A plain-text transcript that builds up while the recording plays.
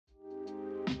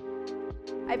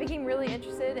I became really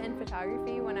interested in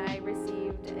photography when I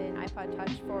received an iPod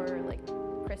Touch for like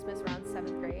Christmas around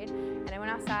 7th grade. And I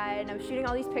went outside and I was shooting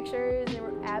all these pictures and they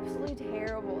were absolutely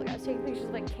terrible. Like I was taking pictures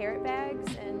of like carrot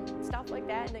bags and stuff like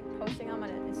that and like posting them on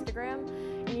Instagram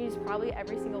and used probably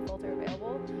every single filter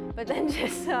available. But then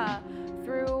just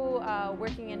through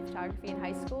working in photography in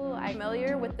high school, I'm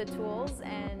familiar with the tools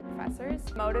and professors,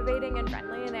 motivating and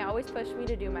friendly, and they always push me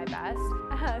to do my best.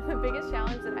 The biggest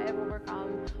challenge that I have overcome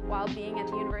while being at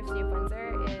the University of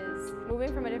Windsor is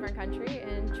moving from a different country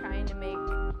and trying to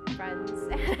make friends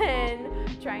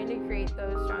and trying to create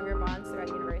those stronger bonds throughout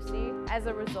university. As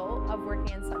a result of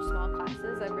working in such small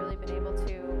classes, I've really been able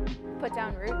to put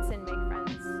down roots and make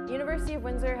friends. University of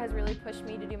Windsor has really pushed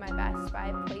me to do my best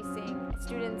by placing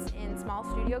students in small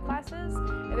studio classes.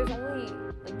 There's only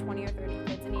like 20 or 30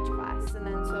 kids in each class, and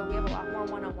then so we have a lot more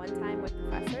one-on-one time with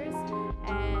professors,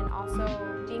 and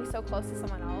also being so close to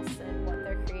someone else and what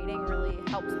they're creating really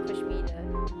helps push me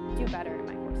to do better in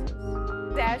my courses.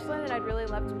 Ashlyn, and I'd really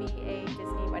love to be a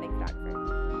Disney wedding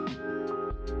photographer.